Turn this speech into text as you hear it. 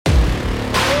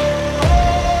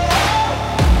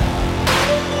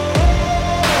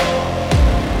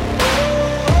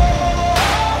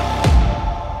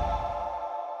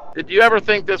Did you ever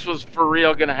think this was for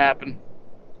real going to happen?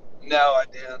 No, I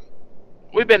didn't.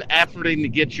 We've been efforting to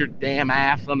get your damn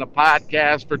ass on the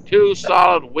podcast for 2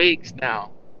 solid weeks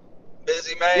now.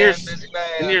 Busy You're, man, busy man.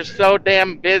 and you're so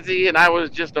damn busy, and I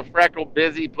was just a freckle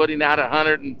busy putting out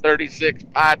 136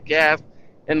 podcasts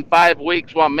in 5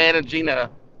 weeks while managing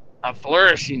a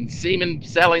flourishing semen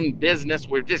selling business.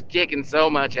 We're just kicking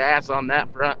so much ass on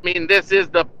that front. I mean, this is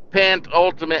the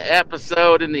penultimate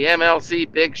episode in the MLC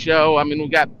Big Show. I mean, we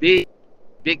got big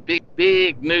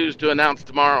news to announce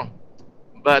tomorrow.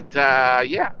 But,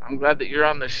 yeah, I'm glad that you're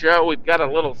on the show. We've got a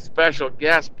little special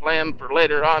guest planned for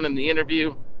later on in the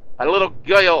interview. A little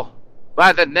girl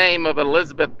by the name of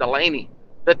Elizabeth Delaney,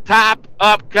 the top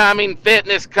upcoming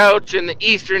fitness coach in the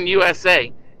eastern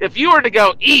USA. If you were to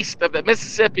go east of the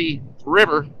Mississippi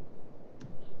River,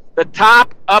 the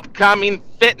top upcoming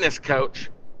fitness coach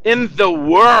in the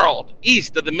world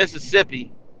east of the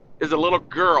Mississippi is a little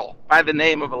girl by the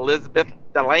name of Elizabeth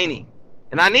Delaney.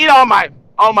 And I need all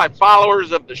my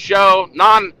followers of the show,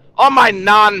 all my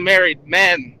non-married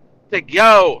men, to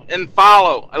go and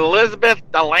follow Elizabeth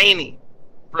Delaney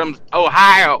from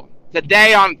Ohio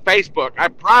today on Facebook. I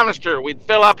promised her we'd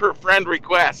fill up her friend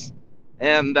requests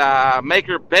and make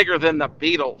her bigger than the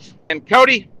Beatles. And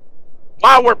Kody,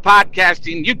 while we're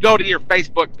podcasting, you go to your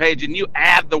Facebook page and you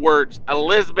add the words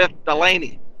Elizabeth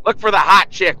Delaney. Look for the hot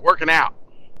chick working out.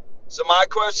 So my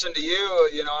question to you,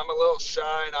 I'm a little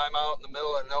shy and I'm out in the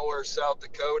middle of nowhere, South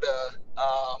Dakota.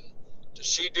 Does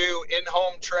she do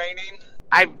in-home training?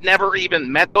 I've never even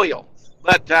met Doyle,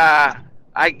 but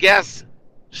I guess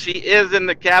she is in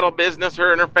the cattle business,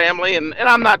 her and her family, and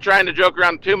I'm not trying to joke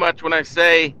around too much when I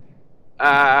say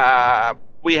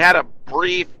we had a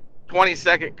brief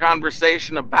 20-second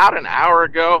conversation about an hour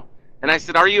ago, and I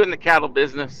said, "Are you in the cattle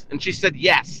business?" And she said,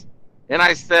 "Yes." And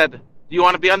I said, "Do you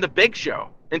want to be on the Big Show?"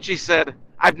 And she said,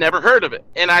 "I've never heard of it."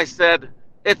 And I said,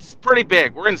 "It's pretty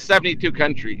big. We're in 72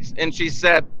 countries." And she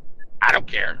said, "I don't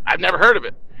care. I've never heard of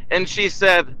it." And she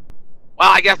said, "Well,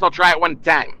 I guess I'll try it one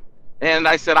time." And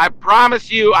I said, "I promise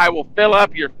you I will fill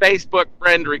up your Facebook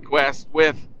friend request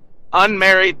with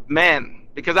unmarried men,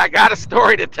 because I got a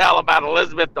story to tell about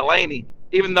Elizabeth Delaney,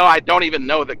 even though I don't even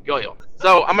know the girl."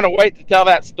 So I'm going to wait to tell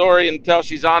that story until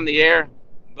she's on the air.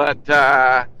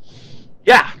 But,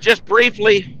 yeah, just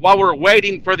briefly, while we're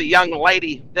waiting for the young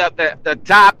lady, the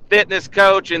top fitness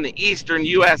coach in the eastern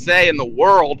USA and the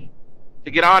world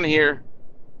to get on here,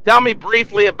 tell me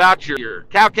briefly about your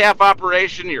cow-calf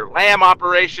operation, your lamb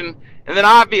operation, and then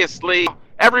obviously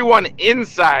everyone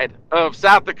inside of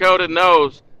South Dakota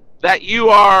knows that you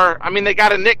are, they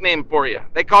got a nickname for you.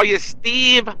 They call you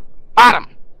Steve Bottom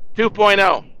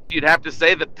 2.0. You'd have to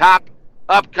say the top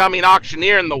upcoming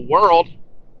auctioneer in the world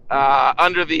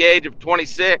under the age of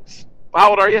 26. How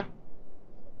old are you?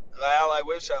 Well, I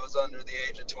wish I was under the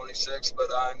age of 26, but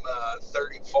I'm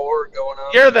 34 going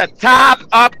on. You're the top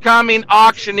upcoming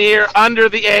auctioneer under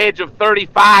the age of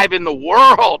 35 in the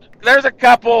world. There's a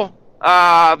couple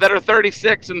that are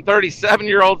 36 and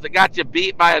 37-year-olds that got you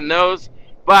beat by a nose.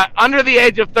 But under the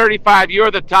age of 35,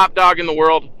 you're the top dog in the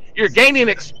world. You're gaining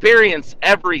experience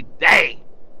every day.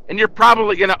 And you're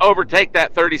probably going to overtake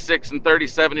that 36 and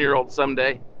 37-year-old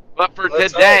someday. But for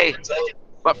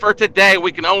today,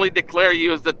 we can only declare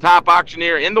you as the top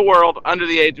auctioneer in the world under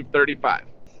the age of 35.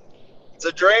 It's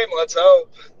a dream. Let's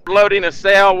hope. We're loading a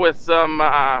sale with some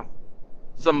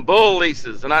bull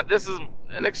leases, and this is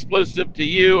an exclusive to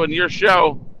you and your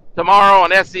show. Tomorrow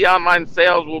on SE Online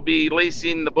Sales, we'll be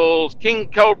leasing the bulls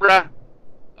King Cobra,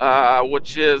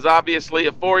 which is obviously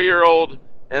a 4-year-old,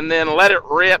 and then Let It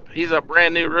Rip. He's a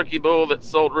brand new rookie bull that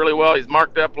sold really well. He's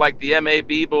marked up like the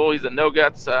MAB bull. He's a no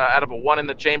guts out of a 1 in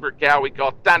the chamber cow we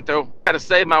call Tanto. Got to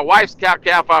say, my wife's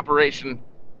cow-calf operation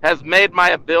has made my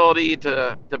ability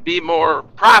to be more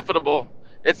profitable.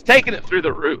 It's taken it through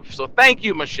the roof. So thank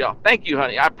you, Michelle. Thank you,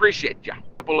 honey. I appreciate you.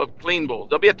 A couple of clean bulls.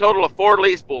 There'll be a total of 4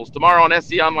 lease bulls tomorrow on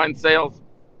SE Online Sales,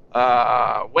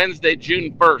 Wednesday,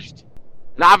 June 1st.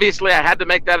 And obviously, I had to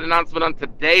make that announcement on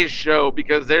today's show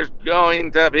because there's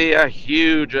going to be a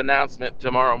huge announcement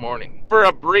tomorrow morning. For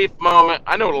a brief moment,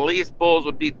 I know lease bulls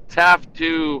would be tough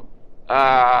to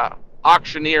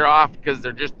auctioneer off because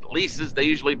they're just leases. They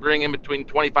usually bring in between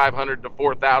 $2,500 to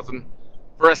 $4,000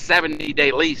 for a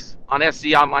 70-day lease on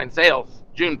SC Online Sales,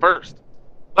 June 1st.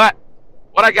 But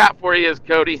what I got for you is,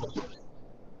 Kody,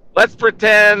 let's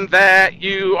pretend that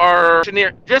you are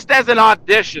auctioneer just as an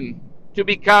audition to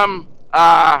become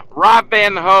Rob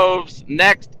Van Hove's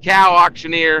next cow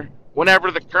auctioneer whenever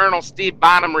the Colonel Steve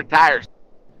Bonham retires.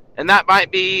 And that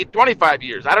might be 25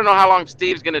 years. I don't know how long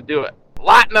Steve's going to do it.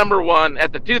 Lot number 1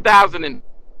 at the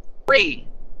 2003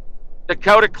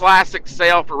 Dakota Classic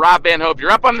sale for Rob Van Hove.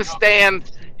 You're up on the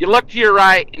stand. You look to your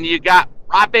right, and you got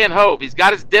Rob Van Hove. He's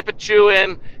got his dip and chew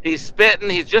in. He's spitting.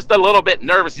 He's just a little bit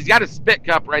nervous. He's got his spit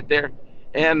cup right there.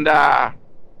 And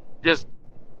just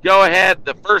go ahead.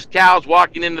 The first cow's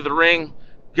walking into the ring.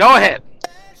 Go ahead.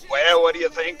 Well, what do you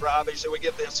think, Robbie? Should we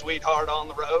get this sweetheart on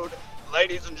the road?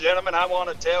 Ladies and gentlemen, I want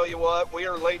to tell you what, we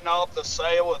are leading off the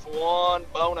sale with one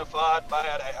bona fide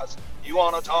badass. You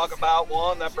want to talk about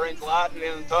one that brings lightning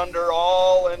and thunder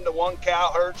all into one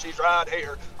cow herd? She's right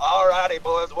here. All righty,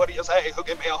 boys, what do you say? Who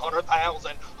give me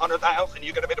 100,000? 100,000,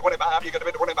 you gotta be 25, you gotta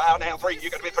be 25, now 3, you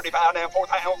gotta be 35, now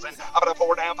 4,000. I'm at a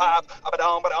 4, down 5, I'm at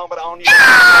on, you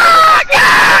gotta be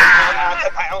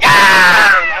 10,000,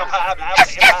 now 5, now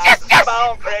 10, come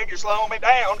on, Craig, you're slowing me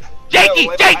down. Jakey!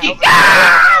 13,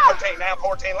 now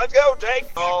 14, let's go, Jake.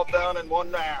 All done in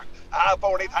one round.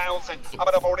 40,000, I'm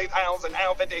at a 40,000,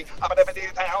 now 50, I'm at a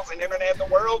 50,000, internet, the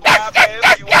world wide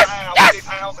web, you are now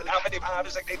 50,000, now 55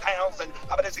 to 60,000,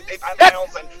 I'm at a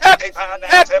 65,000, 65,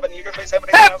 now 7, you're going to be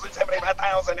 70,000,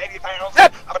 75,000, 80,000,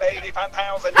 I'm at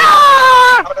 85,000,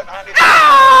 I'm at a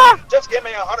 90,000, just give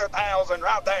me 100,000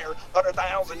 right there,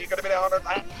 100,000, you're going to be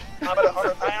 100,000, I'm at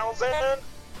 100,000.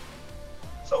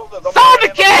 Sold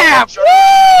the cab!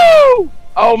 Woo!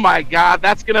 Oh my God,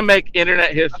 that's going to make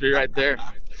internet history right there.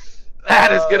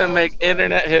 That is going to make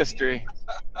internet history.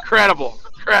 Incredible.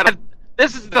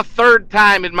 This is the third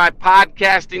time in my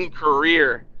podcasting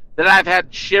career that I've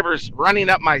had shivers running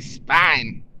up my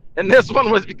spine. And this one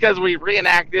was because we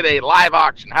reenacted a live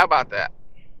auction. How about that?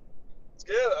 It's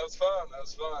good. That was fun.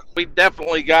 We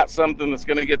definitely got something that's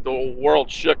going to get the world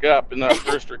shook up in our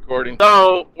first recording.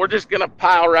 So we're just going to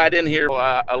pile right in here,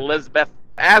 Elizabeth.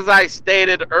 As I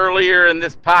stated earlier in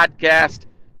this podcast,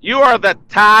 you are the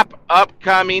top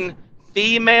upcoming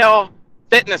female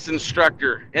fitness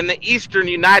instructor in the eastern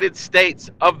United States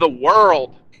of the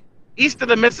world. East of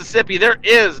the Mississippi, there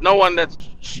is no one that's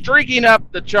streaking up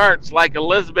the charts like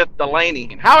Elizabeth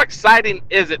Delaney. How exciting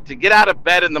is it to get out of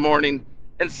bed in the morning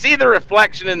and see the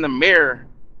reflection in the mirror,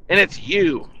 and it's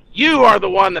you. You are the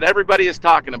one that everybody is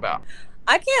talking about.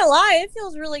 I can't lie, it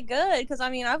feels really good because I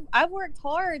mean I've worked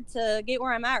hard to get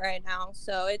where I'm at right now,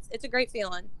 so it's a great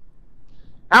feeling.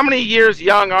 How many years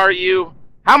young are you?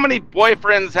 How many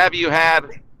boyfriends have you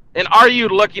had? And are you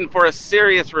looking for a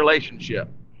serious relationship?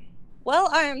 Well,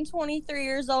 I am 23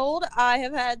 years old. I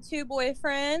have had 2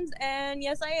 boyfriends, and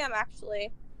yes, I am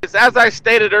actually. As I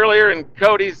stated earlier in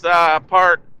Kody's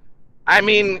part, I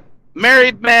mean,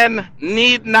 married men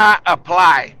need not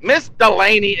apply. Miss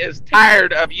Delaney is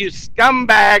tired of you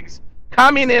scumbags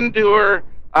coming into her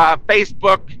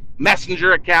Facebook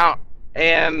Messenger account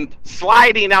and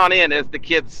sliding on in, as the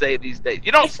kids say these days.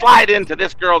 You don't slide into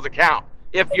this girl's account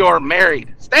if you're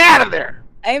married. Stay out of there.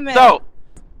 Amen. So,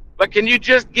 but can you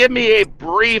just give me a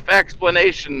brief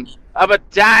explanation of a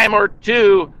time or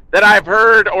two that I've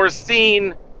heard or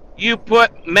seen you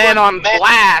put men on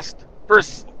blast for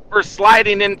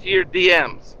sliding into your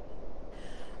DMs?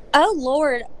 Oh,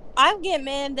 Lord. I get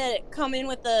men that come in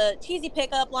with the cheesy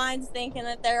pickup lines thinking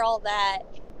that they're all that.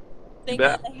 Thinking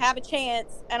that they have a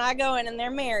chance, and I go in and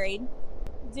they're married.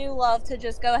 Do love to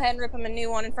just go ahead and rip them a new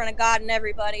one in front of God and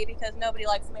everybody because nobody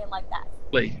likes a man like that.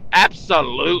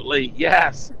 Absolutely,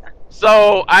 yes.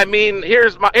 So, I mean,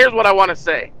 here's what I want to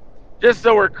say, just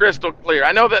so we're crystal clear.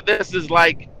 I know that this is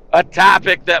like a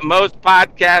topic that most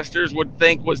podcasters would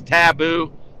think was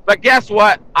taboo, but guess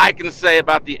what I can say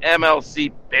about the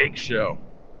MLC Big Show?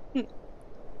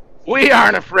 We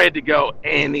aren't afraid to go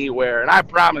anywhere, and I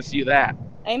promise you that.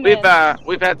 Amen.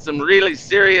 We've had some really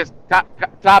serious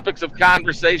topics of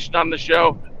conversation on the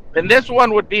show, and this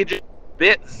one would be just a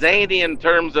bit zany in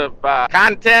terms of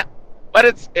content, but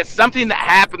it's something that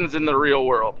happens in the real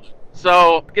world.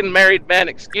 So, married men,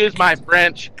 excuse my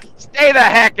French, stay the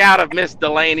heck out of Miss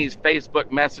Delaney's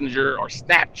Facebook Messenger or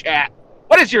Snapchat.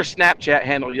 What is your Snapchat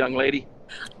handle, young lady?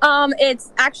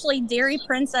 It's actually Dairy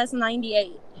Princess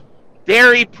 98.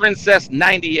 Dairy Princess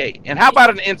 98. And how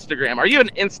about an Instagram? Are you an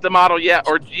Insta model yet,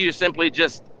 or do you simply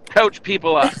just coach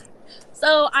people up?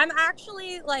 So I'm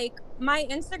actually my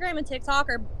Instagram and TikTok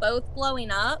are both blowing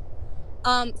up.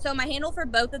 So my handle for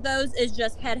both of those is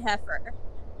just Head Heifer.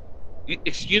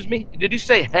 Excuse me? Did you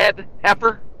say Head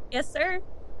Heifer? Yes, sir.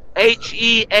 Head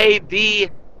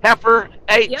Heifer,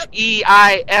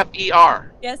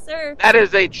 Heifer. Yes, sir. That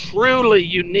is a truly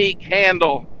unique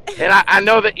handle. And I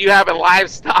know that you have a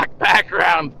livestock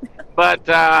background, but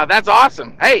that's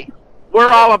awesome. Hey, we're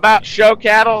all about show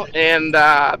cattle and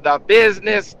the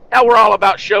business. Hell, we're all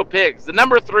about show pigs. The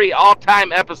number 3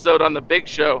 all-time episode on The Big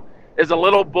Show is a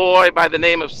little boy by the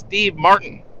name of Steve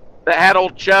Martin that had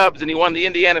old Chubbs, and he won the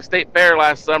Indiana State Fair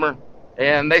last summer.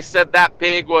 and they said that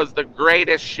pig was the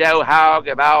greatest show hog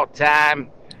of all time.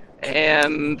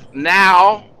 And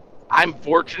now I'm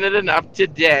fortunate enough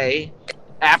today,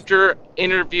 after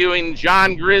interviewing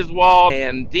John Griswold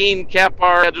and Dean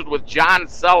Kephart, scheduled with John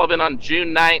Sullivan on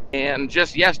June 9th, and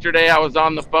just yesterday I was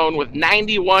on the phone with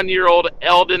 91-year-old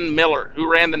Eldon Miller,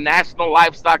 who ran the National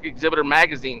Livestock Exhibitor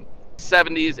magazine,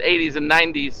 70s, 80s, and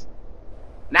 90s.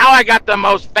 Now I got the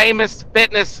most famous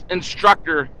fitness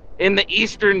instructor in the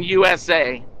Eastern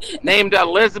USA, named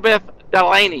Elizabeth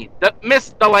Delaney.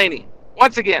 Miss Delaney.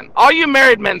 Once again, all you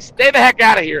married men, stay the heck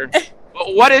out of here.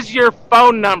 But what is your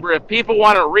phone number if people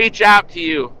want to reach out to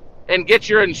you and get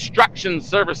your instruction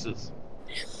services?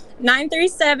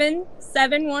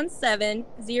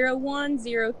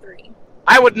 937-717-0103.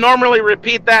 I would normally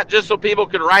repeat that just so people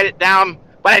could write it down,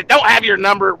 but I don't have your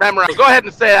number memorized. Go ahead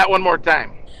and say that one more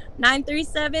time.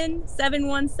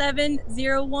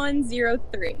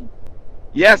 937-717-0103.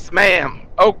 Yes, ma'am.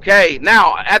 Okay.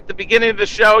 Now, at the beginning of the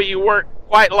show, you weren't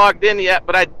quite logged in yet,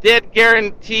 but I did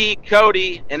guarantee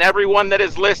Kody and everyone that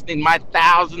is listening, my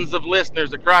thousands of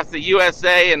listeners across the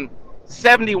USA and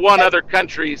 71 other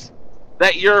countries,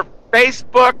 that your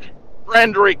Facebook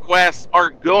friend requests are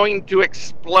going to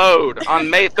explode on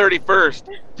May 31st,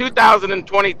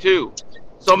 2022.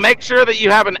 So make sure that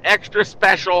you have an extra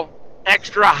special,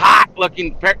 extra hot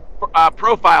looking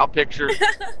profile picture.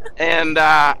 And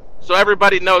so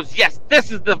everybody knows, yes,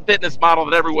 this is the fitness model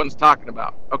that everyone's talking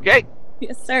about. Okay?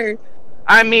 Yes, sir.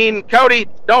 I mean, Kody,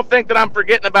 don't think that I'm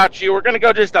forgetting about you. We're going to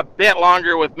go just a bit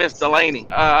longer with Miss Delaney.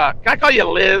 Can I call you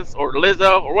Liz or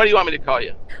Lizzo, or what do you want me to call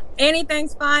you?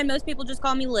 Anything's fine. Most people just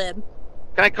call me Lib.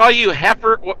 Can I call you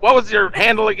Heifer? What was your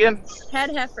handle again?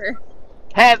 Head Heifer.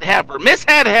 Head Heifer. Miss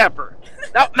Head Heifer.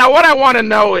 Now, what I want to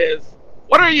know is,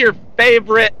 what are your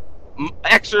favorite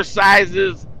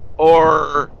exercises,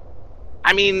 or,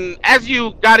 I mean, as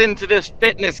you got into this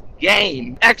fitness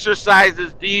game,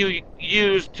 exercises do you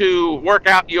use to work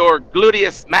out your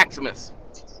gluteus maximus?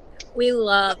 We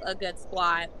love a good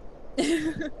squat.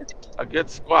 A good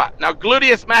squat. Now,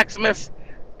 gluteus maximus,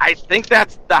 I think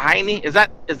that's the hiney. Is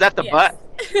that the butt?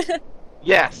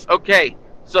 Yes. Okay.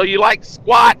 So you like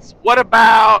squats. What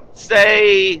about,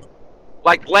 say,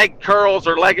 like leg curls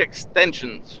or leg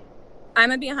extensions? I'm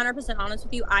going to be 100% honest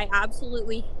with you. I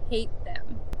absolutely hate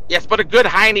them. Yes, but a good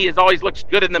hiney always looks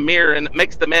good in the mirror, and it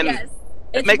makes the men. Yes,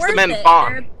 it makes the men it.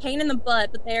 bond. They're a pain in the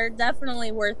butt, but they're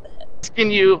definitely worth it.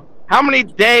 Asking you, how many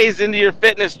days into your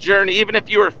fitness journey, even if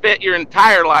you were fit your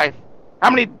entire life, how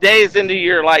many days into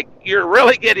your, like, you're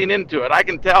really getting into it? I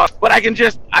can tell, but I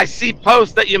see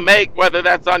posts that you make, whether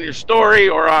that's on your story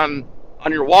or on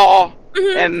your wall.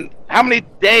 Mm-hmm. And how many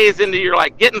days into your,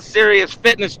 like, getting serious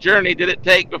fitness journey did it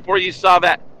take before you saw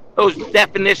those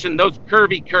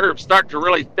curvy curves start to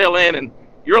really fill in and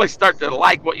you really start to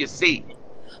like what you see?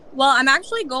 Well, I'm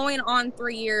actually going on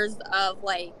 3 years of,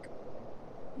 like,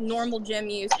 normal gym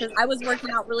use, because I was working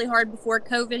out really hard before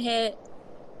COVID hit.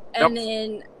 And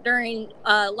then during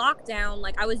lockdown,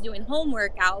 like, I was doing home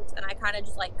workouts, and I kind of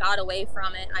just, like, got away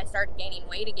from it, and I started gaining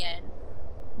weight again.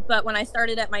 But when I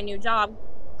started at my new job,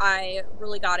 I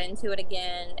really got into it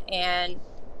again, and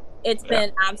it's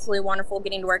been absolutely wonderful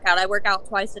getting to work out. I work out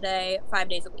twice a day, 5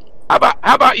 days a week. How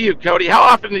about you, Kody? How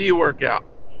often do you work out?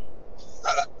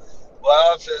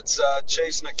 Well, if it's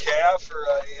chasing a calf or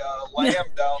a lamb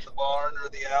down the barn or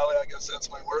the alley, I guess that's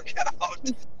my workout.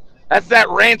 That's that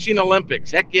ranching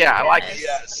Olympics. Heck yeah, I like it.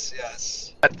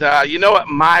 Yes. But you know what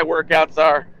my workouts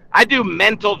are? I do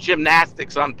mental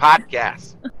gymnastics on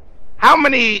podcasts. How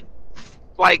many,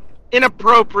 like,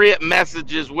 inappropriate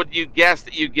messages would you guess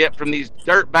that you get from these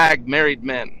dirtbag married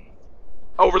men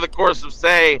over the course of,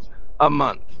 say, a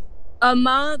month? A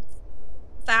month?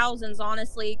 Thousands,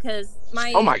 honestly, because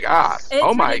oh my god,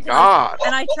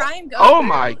 and I try and go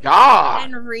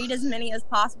and read as many as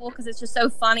possible because it's just so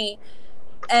funny.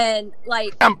 And,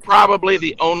 like, I'm probably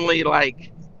the only,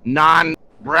 like,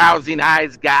 non-browsing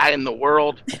eyes guy in the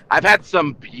world. I've had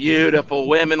some beautiful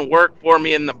women work for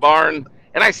me in the barn,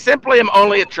 and I simply am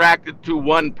only attracted to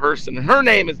one person. Her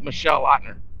name is Michelle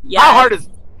Ottner. Yes.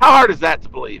 How hard is that to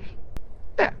believe?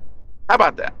 Yeah. How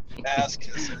about that? Ask.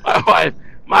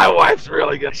 My wife's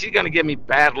really good. She's gonna give me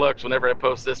bad looks whenever I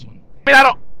post this one. I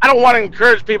mean, I don't want to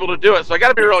encourage people to do it, so I got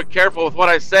to be really careful with what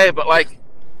I say. But, like,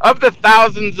 of the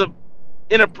thousands of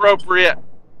inappropriate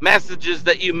messages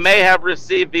that you may have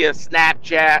received via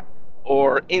Snapchat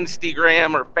or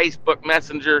Instagram or Facebook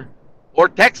Messenger or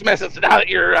text message, now that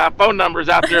your phone number's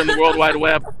out there in the World Wide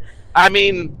Web, I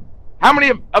mean, how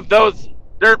many of those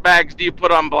dirtbags do you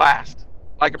put on blast?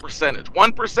 Like a percentage?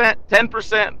 1%?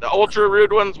 10%? The ultra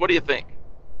rude ones? What do you think?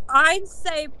 I'd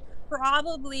say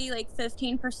Probably like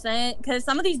 15%, because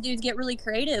some of these dudes get really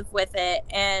creative with it,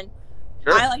 and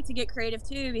Sure. I like to get creative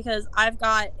too because I've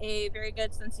got a very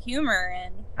good sense of humor.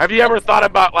 And have you ever thought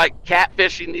about like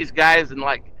catfishing these guys and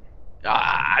like,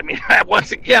 I mean,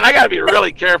 once again, I got to be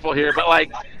really careful here, but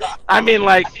like, I mean,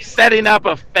 like setting up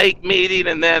a fake meeting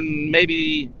and then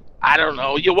maybe, I don't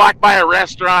know, you walk by a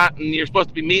restaurant and you're supposed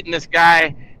to be meeting this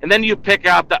guy, and then you pick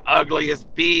out the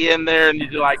ugliest bee in there and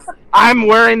you're like, I'm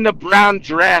wearing the brown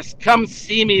dress. Come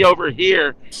see me over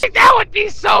here. That would be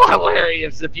so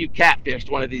hilarious if you catfished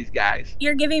one of these guys.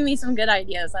 You're giving me some good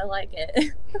ideas. I like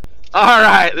it. All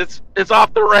right, it's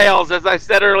off the rails. As I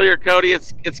said earlier, Kody,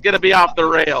 it's going to be off the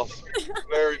rails.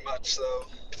 Very much so.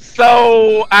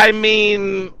 So, I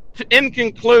mean, in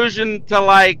conclusion to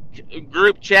like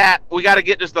group chat, we got to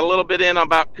get just a little bit in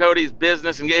about Kody's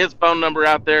business and get his phone number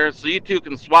out there so you two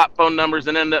can swap phone numbers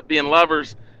and end up being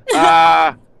lovers.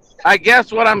 I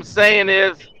guess what I'm saying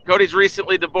is Kody's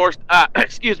recently divorced.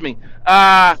 Excuse me.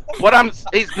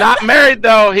 He's not married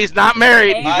though. He's not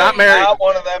married. He's not married. I'm not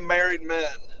one of them married men.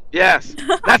 Yes,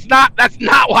 that's not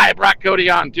why I brought Kody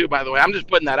on too. By the way, I'm just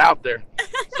putting that out there.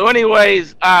 So,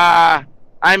 anyways, I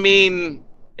mean,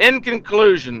 in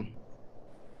conclusion,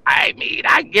 I mean,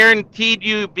 I guaranteed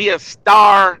you be a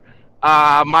star.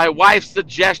 My wife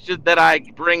suggested that I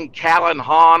bring Callan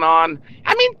Hahn on.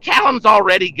 I mean, Callan's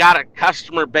already got a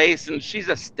customer base and she's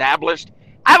established.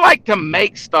 I like to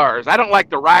make stars. I don't like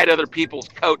to ride other people's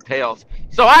coattails.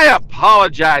 So I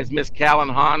apologize, Miss Callan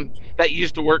Hahn, that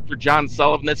used to work for John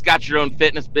Sullivan, that's got your own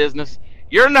fitness business.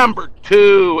 You're number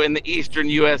 2 in the Eastern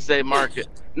USA market.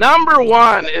 Number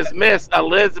 1 is Miss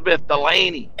Elizabeth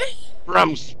Delaney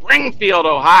from Springfield,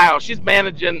 Ohio. She's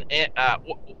managing,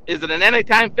 is it an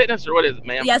Anytime Fitness or what is it,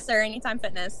 ma'am? Yes, sir. Anytime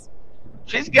Fitness.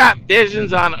 She's got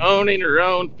visions on owning her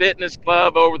own fitness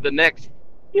club over the next,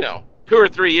 2 or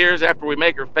 3 years after we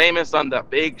make her famous on the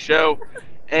big show.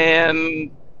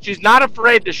 And she's not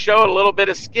afraid to show a little bit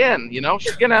of skin.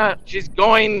 She's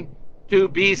going to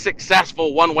be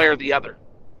successful one way or the other.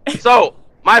 So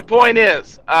my point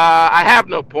is, I have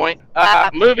no point.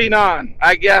 Moving on,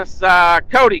 I guess.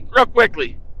 Kody, real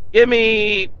quickly, give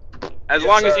me, as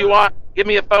long as you want, give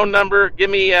me a phone number. Give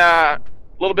me a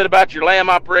little bit about your lamb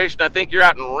operation. I think you're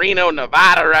out in Reno,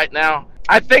 Nevada right now.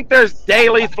 I think there's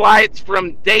daily flights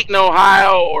from Dayton,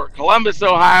 Ohio, or Columbus,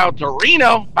 Ohio to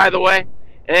Reno, by the way.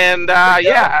 And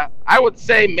yeah, I would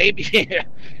say maybe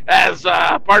as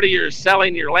part of your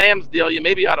selling your lambs deal, you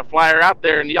maybe ought to fly her out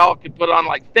there and y'all could put on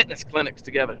like fitness clinics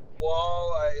together.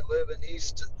 Well, I live in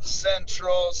East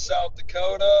Central South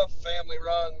Dakota. Family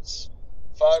runs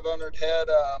 500 head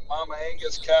Mama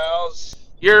Angus cows.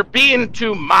 You're being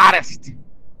too modest.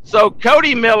 So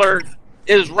Kody Miller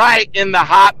is right in the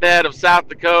hotbed of South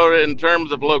Dakota in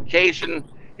terms of location.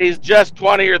 He's just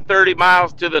 20 or 30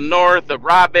 miles to the north of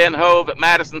Rob Van Hove at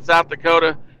Madison, South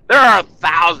Dakota. There are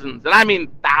thousands, and I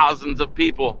mean thousands of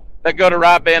people that go to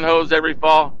Rob Van Hove's every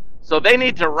fall. So they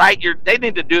need to they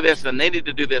need to do this, and they need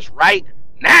to do this right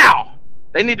now.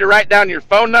 They need to write down your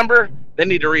phone number. They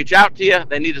need to reach out to you.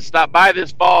 They need to stop by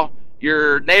this fall.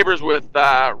 Your neighbors with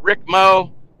Rick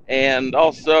Moe and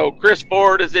also Chris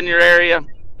Ford is in your area.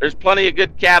 There's plenty of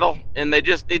good cattle, and they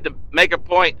just need to make a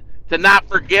point to not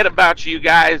forget about you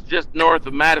guys just north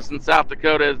of Madison, South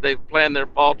Dakota, as they've planned their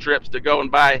fall trips to go and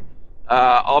buy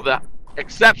all the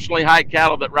exceptionally high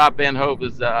cattle that Rob Van Hove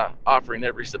is offering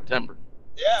every September.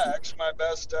 Yeah, actually my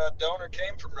best donor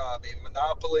came from Robbie,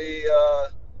 Monopoly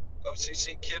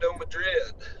OCC Kiddo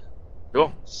Madrid.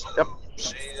 Cool. So Yep.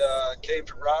 she came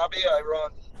from Robbie.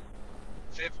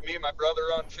 Me and my brother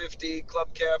run 50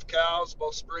 club calf cows,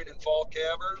 both spring and fall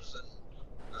calvers, and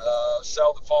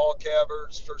sell the fall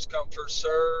calvers first come first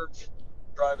serve,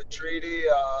 private treaty,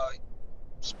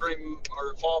 spring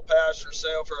or fall pasture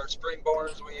sale for our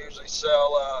springborns. We usually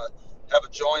sell, have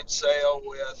a joint sale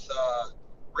with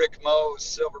Rick Moe's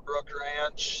Silverbrook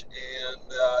Ranch,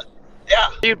 and yeah.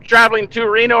 Are you traveling to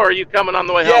Reno, or are you coming on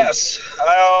the way home? Yes,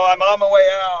 I'm on my way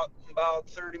out. About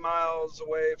 30 miles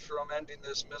away from ending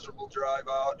this miserable drive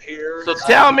out here. So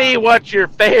tell me what your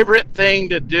favorite thing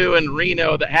to do in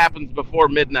Reno that happens before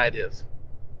midnight is.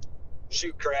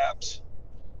 Shoot crabs.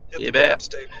 Hit You the bet. crab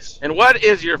stables. And what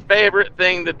is your favorite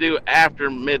thing to do after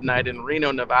midnight in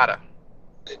Reno, Nevada?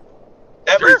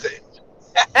 Everything.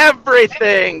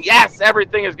 Everything. Yes,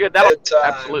 everything is good. That'll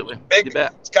absolutely. Big, You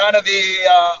bet. It's kind of the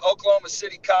Oklahoma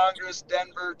City Congress,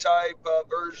 Denver type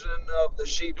version of the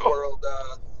sheep world.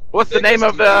 What's the name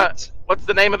of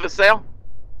the sale?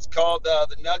 It's called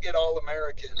the Nugget All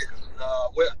American.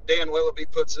 Dan Willoughby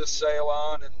puts this sale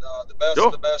on, and the best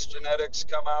of the best genetics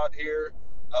come out here,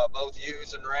 both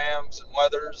ewes and rams and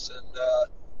wethers, and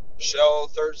show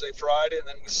Thursday, Friday, and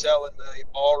then we sell in the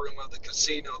ballroom of the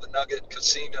casino, the Nugget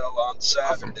Casino, on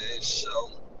Saturdays.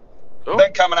 So Cool.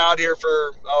 been coming out here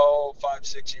for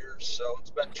 5-6 years, so it's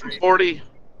been treated.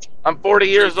 I'm 40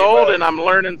 years Treat you old, well. and I'm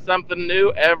learning something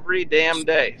new every damn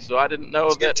day. So I didn't know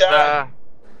It's a good that. time.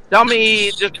 Tell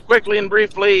me just quickly and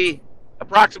briefly,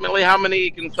 approximately how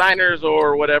many consigners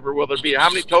or whatever will there be? How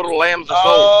many total lambs are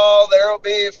sold? Oh, there'll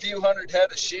be a few hundred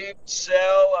head of sheep to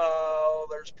sell.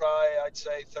 There's probably, I'd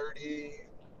say, 30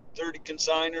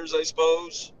 consigners, I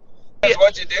suppose. That's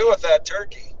what you do with that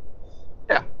turkey.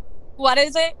 Yeah. What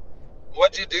is it?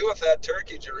 What'd you do with that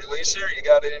turkey? Did you release it, or you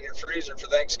got it in your freezer for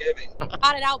Thanksgiving?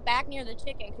 Got it out back near the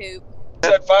chicken coop.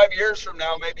 Said 5 years from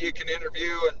now, maybe you can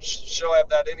interview, and she'll have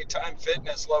that Anytime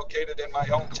Fitness located in my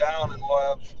hometown, and we'll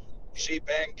have sheep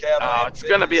and cattle. Oh, it's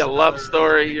gonna be a love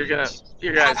story. You guys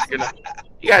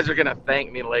are gonna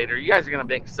thank me later. You guys are gonna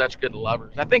make such good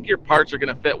lovers. I think your parts are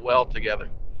gonna fit well together.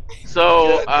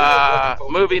 So,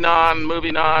 moving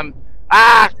on.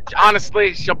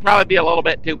 Honestly, she'll probably be a little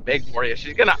bit too big for you.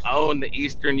 She's gonna own the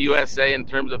Eastern USA in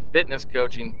terms of fitness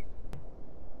coaching.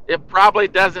 It probably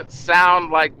doesn't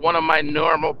sound like one of my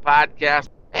normal podcasts.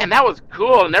 Man, that was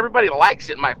cool, and everybody likes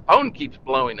it. My phone keeps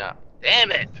blowing up.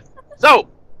 Damn it. So,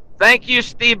 thank you,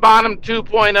 Steve Bonham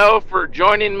 2.0, for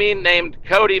joining me, named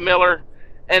Kody Miller.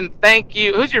 And thank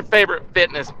you. Who's your favorite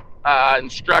fitness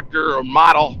instructor or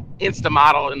model, Insta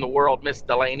model in the world, Miss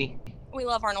Delaney? We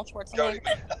love Arnold Schwarzenegger.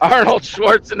 Arnold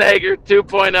Schwarzenegger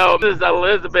 2.0. This is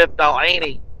Elizabeth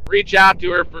Delaney. Reach out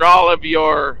to her for all of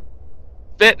your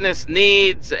fitness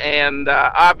needs, and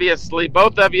obviously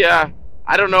both of you,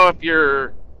 I don't know if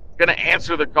you're going to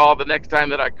answer the call the next time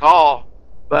that I call,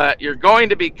 but you're going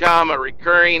to become a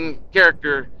recurring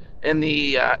character in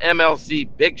the MLC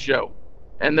Big Show,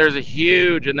 and there's a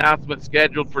huge announcement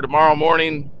scheduled for tomorrow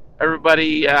morning.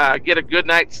 Everybody get a good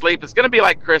night's sleep. It's going to be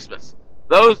like Christmas.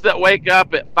 Those that wake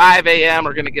up at 5 a.m.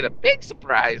 are going to get a big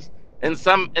surprise, and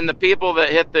the people that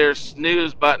hit their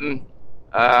snooze button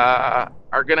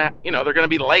are gonna, they're gonna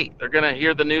be late. They're gonna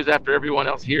hear the news after everyone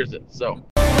else hears it. So